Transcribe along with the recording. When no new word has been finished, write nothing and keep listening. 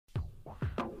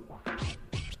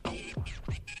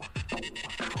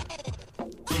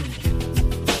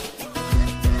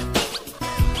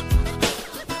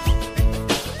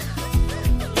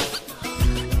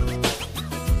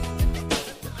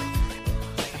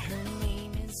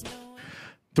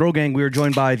Throw Gang, we are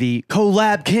joined by the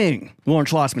collab king, Lauren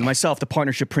Schlossman, myself, the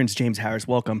partnership prince, James Harris.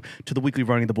 Welcome to the weekly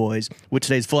Running the Boys, with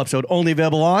today's full episode only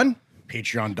available on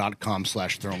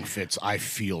Patreon.com/throwingfits. I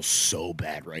feel so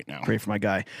bad right now. Pray for my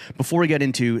guy. Before we get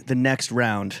into the next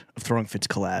round of Throwing Fits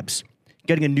collabs,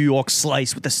 getting a New York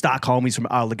slice with the Stockhomies from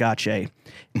Al Legace,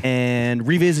 and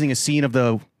revisiting a scene of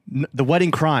the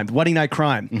wedding crime, the wedding night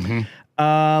crime.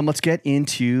 Let's get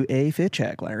into a fit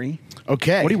check, Larry.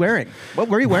 Okay. What are you wearing? What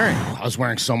were you wearing? I was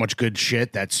wearing so much good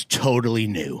shit that's totally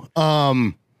new.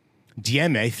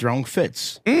 DMA Throwing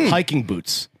Fits. Hiking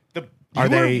boots. Are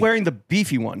they wearing the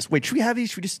beefy ones? Wait, should we have these?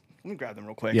 Should we just let me grab them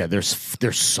real quick? Yeah, they're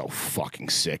so fucking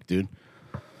sick, dude.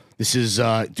 This is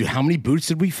dude, how many boots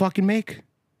did we fucking make?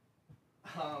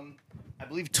 I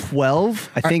believe 12.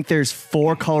 I think there's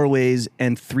 4 colorways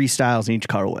and 3 styles in each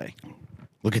colorway.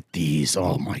 Look at these.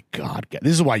 Oh my god.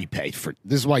 This is why you pay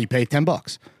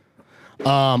 $10.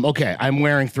 Okay, I'm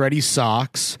wearing thready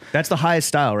socks. That's the highest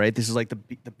style, right? This is like the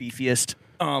beefiest.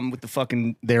 With the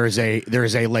fucking there is a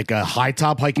like a high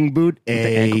top hiking boot, the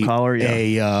ankle collar,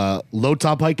 a low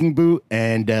top hiking boot,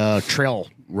 and a trail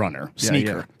runner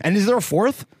sneaker. Yeah. And is there a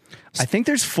fourth? I think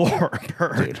there's 4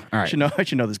 per. Dude, all right. I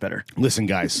should know this better. Listen,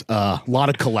 guys, a lot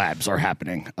of collabs are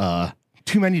happening.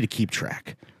 Too many to keep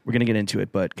track. We're gonna get into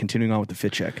it, but continuing on with the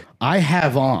fit check. I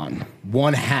have on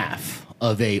one half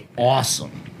of a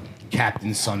awesome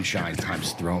Captain Sunshine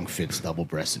times Throwing Fits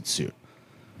double-breasted suit.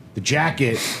 The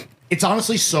jacket. It's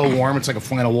honestly so warm. It's like a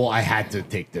flannel wool. I had to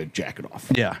take the jacket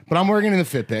off. Yeah. But I'm wearing it in the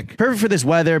fit pick. Perfect for this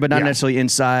weather, but not necessarily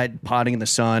inside, potting in the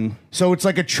sun. So it's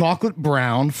like a chocolate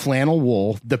brown flannel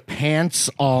wool. The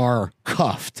pants are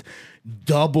cuffed,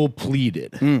 double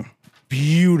pleated.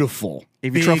 Beautiful.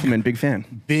 Avery Truffleman, big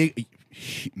fan. Big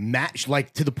match,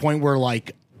 like to the point where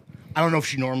like, I don't know if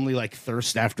she normally like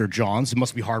thirsts after John's. It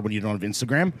must be hard when you don't have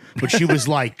Instagram. But she was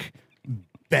like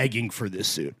begging for this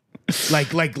suit. Like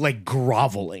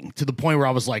groveling to the point where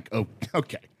I was like, oh,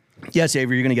 okay. Yes,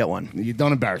 Avery, you're gonna get one. You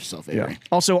don't embarrass yourself, Avery. Yeah.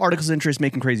 Also, articles of interest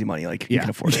making crazy money. Like you can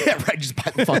afford it. Yeah, right. Just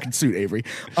buy the fucking suit, Avery.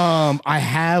 I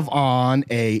have on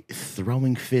a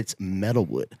Throwing Fits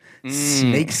Metalwood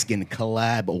snakeskin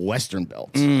collab Western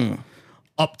belt.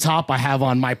 Up top, I have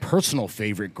on my personal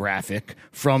favorite graphic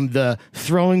from the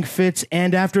Throwing Fits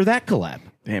and After That collab.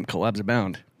 Damn, collabs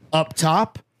abound. Up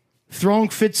top, Throwing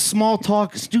Fits Small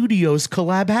Talk Studios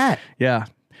collab hat. Yeah,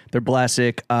 their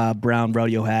classic brown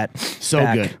rodeo hat. So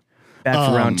good. Back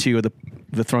for round 2 of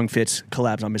the Throwing Fits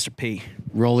collabs on Mr. P.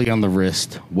 Rolly on the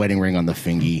wrist, wedding ring on the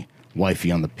fingy,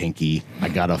 wifey on the pinky. I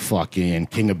got a fucking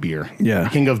king of beer. Yeah.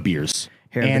 King of beers.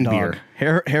 Hair and of the dog.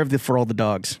 beer. Hair of the for all the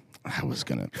dogs. I was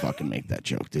gonna fucking make that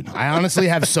joke, dude. I honestly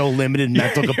have so limited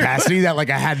mental capacity that like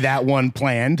I had that one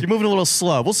planned. You're moving a little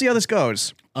slow. We'll see how this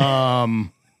goes.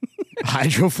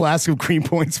 Hydro flask of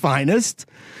Greenpoint's finest.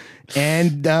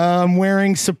 And I'm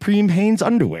wearing Supreme Hanes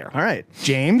underwear. All right.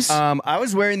 James? I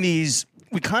was wearing these.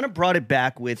 We kind of brought it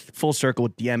back with full circle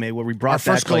with DMA, where we brought our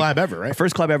first back, collab ever, right? Our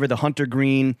first collab ever, the hunter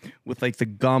green with like the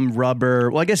gum rubber.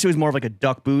 Well, I guess it was more of like a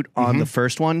duck boot on the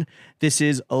first one. This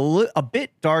is a bit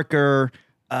darker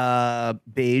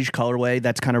beige colorway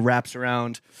that's kind of wraps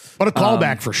around. But a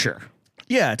callback for sure.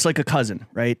 Yeah, it's like a cousin,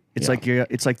 right? It's like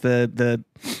the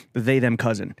they them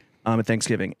cousin. At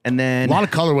Thanksgiving. And then a lot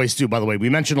of colorways too, by the way. We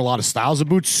mentioned a lot of styles of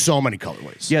boots, so many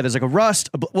colorways. Yeah, there's like a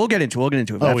rust. We'll get into it.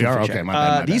 Oh, we are? Okay, my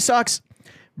bad. These socks,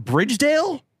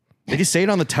 Bridgedale? Did you say it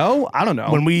on the toe? I don't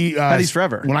know. When we had these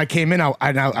forever. When I came in,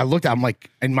 I looked at, I'm like,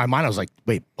 in my mind, I was like,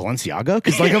 wait, Balenciaga?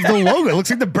 Because like of the logo, it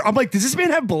looks like I'm like, does this man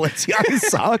have Balenciaga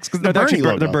socks? Because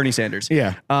they're Bernie Sanders.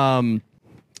 Yeah.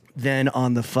 Then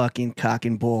on the fucking cock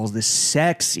and balls, this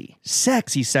sexy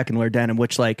second wear denim,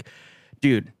 which like,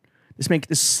 dude, this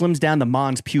slims down the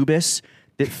mons pubis.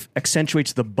 It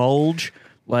accentuates the bulge.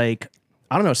 Like,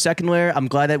 I don't know, second layer. I'm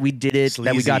glad that we did it. Sleazy.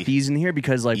 That we got these in here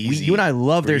because like you and I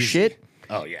love their shit.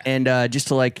 Oh yeah. And just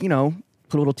to like, put a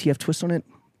little TF twist on it.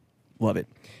 Love it.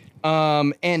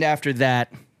 And after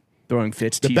that, Throwing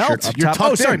Fits the t-shirt belt. up You're top.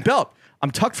 tucked Oh, sorry, in. belt. I'm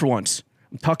tucked for once.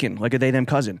 I'm tucking like a they them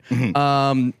cousin.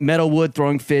 Metalwood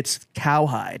Throwing Fits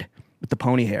cowhide with the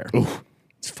pony hair. Ooh.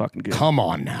 It's fucking good. Come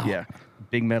on now. Yeah.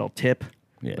 Big metal tip.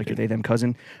 Yeah, like dude. a they them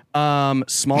cousin.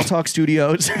 Small Talk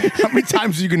Studios. How many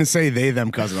times are you going to say they, them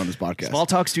cousin on this podcast? Small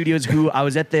Talk Studios, who I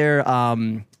was at their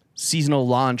seasonal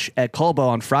launch at Colbo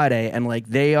on Friday, and like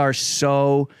they are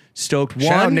so stoked.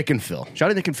 Shout out Nick and Phil.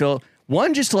 Shout out Nick and Phil.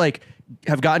 One, just to like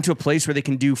have gotten to a place where they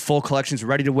can do full collections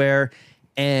ready to wear,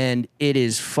 and it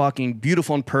is fucking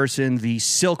beautiful in person. The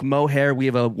silk mohair, we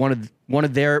have a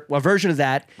version of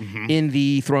that in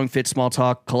the Throwing Fit Small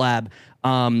Talk collab.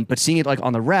 But seeing it like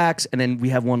on the racks, and then we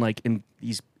have one like in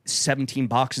these 17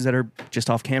 boxes that are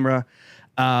just off camera.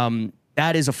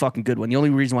 That is a fucking good one. The only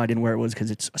reason why I didn't wear it was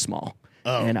because it's a small.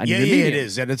 Oh, and I yeah, needed a medium. it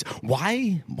is. And it's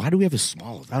why do we have a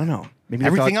small? I don't know. Maybe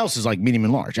everything else is like medium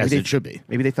and large, as it should be.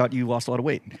 Maybe they thought you lost a lot of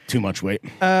weight. Too much weight.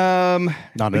 Not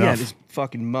enough. Yeah, this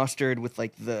fucking mustard with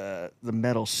like the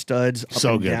metal studs up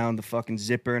and down the fucking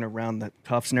zipper and around the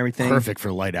cuffs and everything. Perfect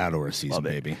for light outdoor season,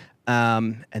 baby.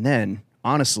 And then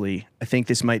honestly, I think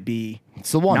this might be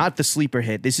it's the one. Not the sleeper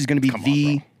hit. This is going to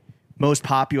be most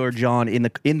popular John in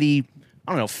the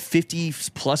I don't know 50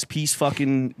 plus piece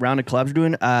fucking round of collabs we're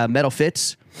doing. Metal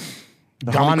Fits.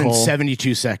 Gone in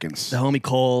 72 seconds. The homie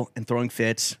Cole and Throwing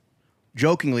Fits.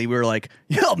 Jokingly, we were like,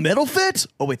 yo, Metal Fits?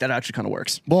 Oh, wait, that actually kind of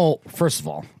works. Well, first of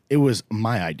all, it was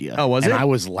my idea. Oh, was it? And I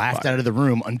was laughed out of the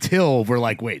room until we're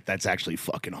like, wait, that's actually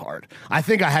fucking hard. I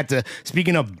think I had to,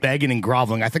 speaking of begging and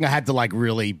groveling, I think I had to like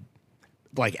really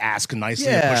like ask nicely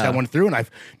and push that one through. And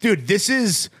dude, this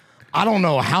is, I don't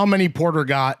know how many Porter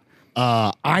got.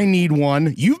 I need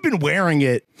one. You've been wearing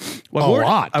it a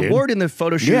lot, dude. I wore it in the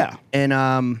photo shoot,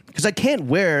 and because I can't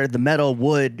wear the metal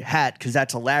wood hat because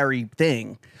that's a Larry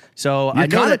thing. So you're I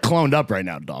know kind that of cloned up right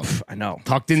now, dog. I know,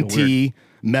 tucked in tee,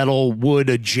 metal wood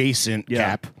adjacent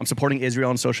cap. I'm supporting Israel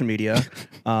on social media,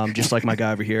 just like my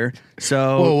guy over here.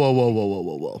 So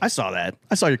whoa. I saw that.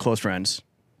 I saw your close friends.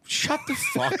 Shut the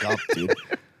fuck up, dude.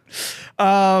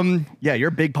 Yeah, you're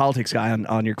a big politics guy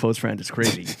on your close friend. It's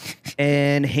crazy.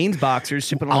 And Hanes boxers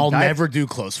sipping on. I'll never do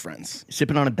close friends.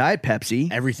 Sipping on a Diet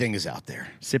Pepsi. Everything is out there.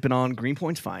 Sipping on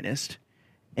Greenpoint's finest,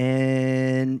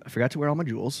 and I forgot to wear all my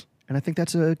jewels. And I think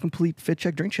that's a complete fit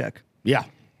check, drink check. Yeah.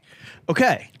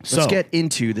 Okay, let's get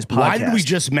into this podcast. Why did we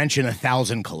just mention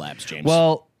 1,000 collabs, James?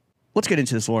 Well, let's get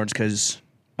into this, Lawrence, because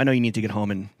I know you need to get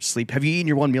home and sleep. Have you eaten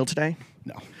your one meal today?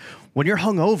 No. When you're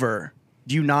hungover,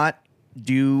 do you not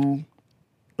do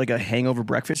like a hangover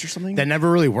breakfast or something? That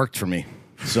never really worked for me.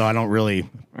 So I don't really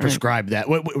prescribe that.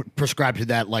 Prescribe to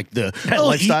that, like the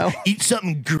lifestyle. Eat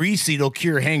something greasy, it'll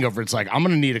cure hangover. It's like I'm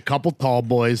gonna need a couple tall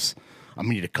boys, I'm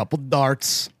gonna need a couple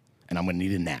darts, and I'm gonna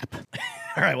need a nap.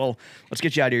 All right, well, let's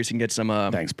get you out of here so you can get some.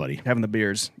 Thanks, buddy. Having the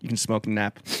beers, you can smoke and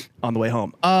nap on the way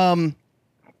home.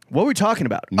 What were we talking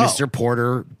about? Mr.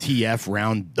 Porter TF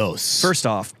round dos. First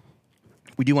off,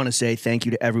 we do want to say thank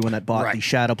you to everyone that bought the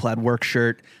Shadow Plaid work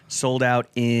shirt. Sold out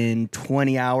in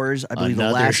 20 hours. I believe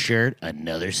another the last shirt,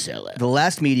 another sellout. The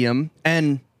last medium.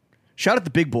 And shout out the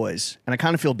big boys. And I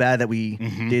kind of feel bad that we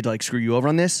did like screw you over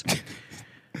on this.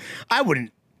 I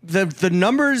wouldn't. The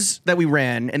numbers that we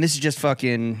ran, and this is just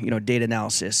fucking, data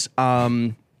analysis.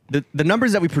 The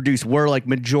numbers that we produced were like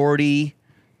majority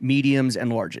mediums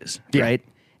and larges, right?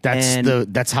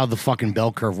 That's how the fucking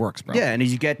bell curve works, bro. Yeah, and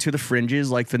as you get to the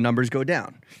fringes, like the numbers go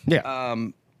down. Yeah.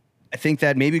 I think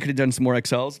that maybe we could have done some more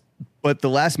XLs, but the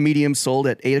last medium sold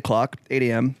at 8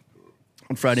 a.m.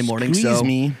 on Friday morning. Squeeze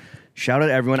me. Shout out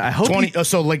to everyone. I hope 20.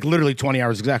 So like literally 20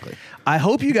 hours exactly. I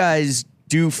hope you guys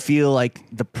do feel like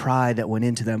the pride that went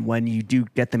into them when you do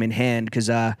get them in hand, because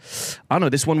I don't know.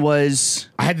 This one was.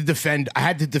 I had to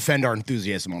defend our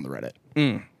enthusiasm on the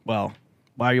Reddit. Well,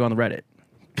 why are you on the Reddit?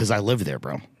 Because I live there,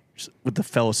 bro. With the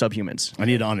fellow subhumans. I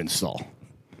need to uninstall.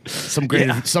 Some great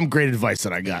advice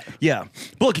that I got. Yeah.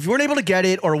 But look, if you weren't able to get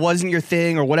it or it wasn't your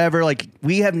thing or whatever, like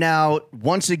we have now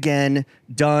once again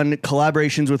done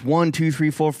collaborations with 1, 2, 3,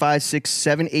 4, 5, 6,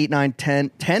 7, 8, 9,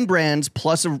 10 brands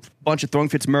plus a bunch of Throwing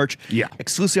Fits merch. Yeah.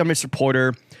 Exclusively on Mr.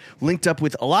 Porter. Linked up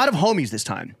with a lot of homies this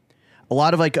time. A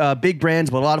lot of like big brands,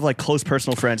 but a lot of like close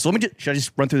personal friends. So should I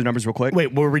just run through the numbers real quick?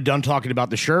 Wait, were we done talking about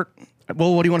the shirt?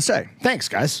 Well, what do you want to say? Thanks,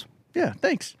 guys. Yeah,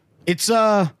 thanks. It's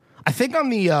I think on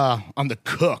the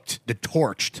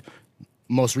torched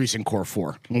most recent Core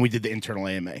 4 when we did the internal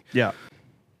AMA. Yeah.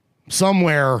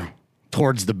 Somewhere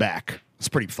towards the back. It's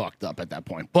pretty fucked up at that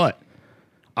point. But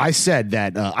I said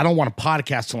that I don't want to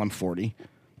podcast till I'm 40,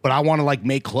 but I want to like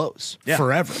make clothes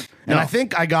forever. And I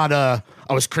think I got I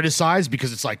was criticized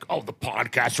because it's like, oh, the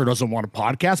podcaster doesn't want a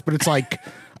podcast, but it's like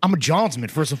I'm a Johnsman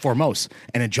first and foremost,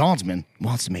 and a Johnsman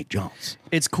wants to make Johns.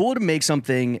 It's cool to make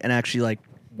something and actually like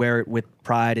wear it with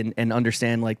pride and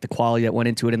understand like the quality that went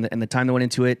into it and the time that went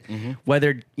into it. Mm-hmm.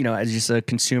 Whether, as just a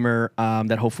consumer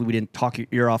that hopefully we didn't talk your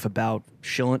ear off about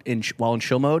while in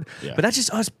shill mode. Yeah. But that's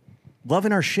just us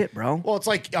loving our shit, bro. Well, it's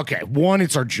like, okay, one,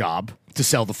 it's our job to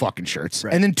sell the fucking shirts.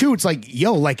 Right. And then two, it's like,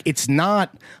 like it's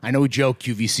not, I know we joke,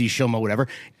 QVC, shill mode, whatever.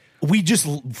 We just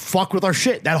fuck with our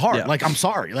shit that hard. Yeah. Like, I'm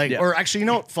sorry. Like, or actually,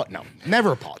 no,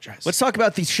 never apologize. Let's talk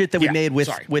about the shit that we made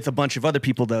with a bunch of other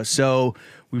people, though. So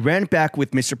we ran it back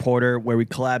with Mr. Porter, where we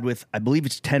collabed with, I believe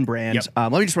it's 10 brands.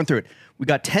 Yep. Let me just run through it. We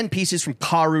got 10 pieces from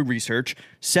Karu Research,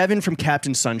 7 from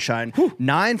Captain Sunshine,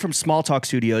 9 from Small Talk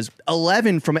Studios,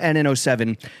 11 from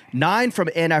NN07, 9 from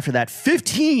And After That,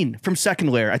 15 from Second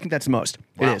Layer. I think that's the most.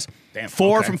 Wow. It is. Damn.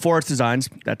 4 from Forest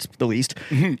Designs. That's the least.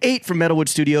 8 from Metalwood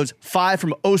Studios, 5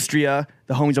 from Austria,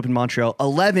 the homies up in Montreal,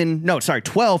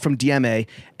 12 from DMA,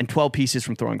 and 12 pieces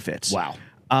from Throwing Fits. Wow.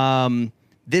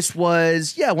 This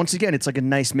was, once again, it's like a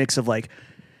nice mix of like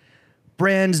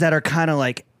brands that are kind of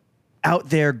like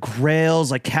out there grails.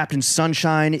 Like Captain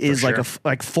Sunshine is like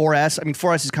 4S. I mean,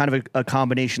 4S is kind of a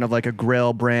combination of like a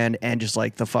grail brand and just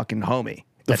like the fucking homie.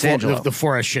 That's Angelo. The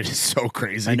 4S shit is so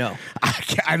crazy. I know.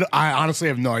 I honestly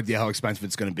have no idea how expensive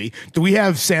it's going to be. Do we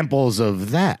have samples of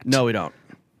that? No, we don't.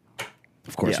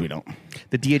 Of course we don't.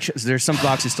 The DHL, there's some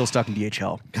boxes still stuck in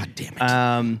DHL. God damn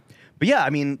it. But yeah,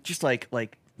 I mean, just like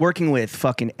working with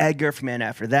fucking Edgar from Man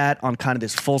After That on kind of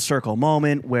this full circle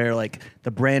moment where like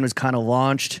the brand was kind of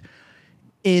launched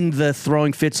in the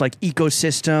Throwing Fits like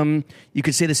ecosystem. You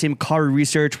could say the same Karu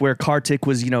Research where Kartik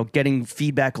was, getting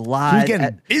feedback live. He was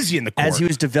getting busy in the cord. As he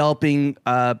was developing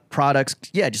products.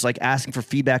 Yeah, just like asking for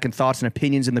feedback and thoughts and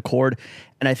opinions in the cord.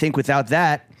 And I think without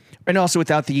that, and also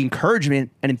without the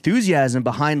encouragement and enthusiasm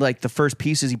behind like the first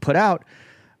pieces he put out,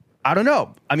 I don't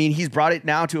know. I mean, he's brought it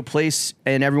now to a place,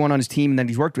 and everyone on his team that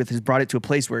he's worked with has brought it to a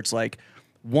place where it's like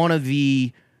one of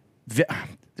the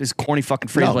this corny fucking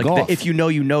phrase, if you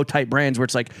know type brands, where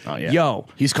it's like, yo,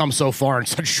 he's come so far in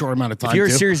such a short amount of time. If you're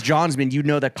a serious Johnsman, you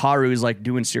know that Karu is like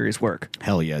doing serious work.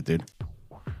 Hell yeah, dude.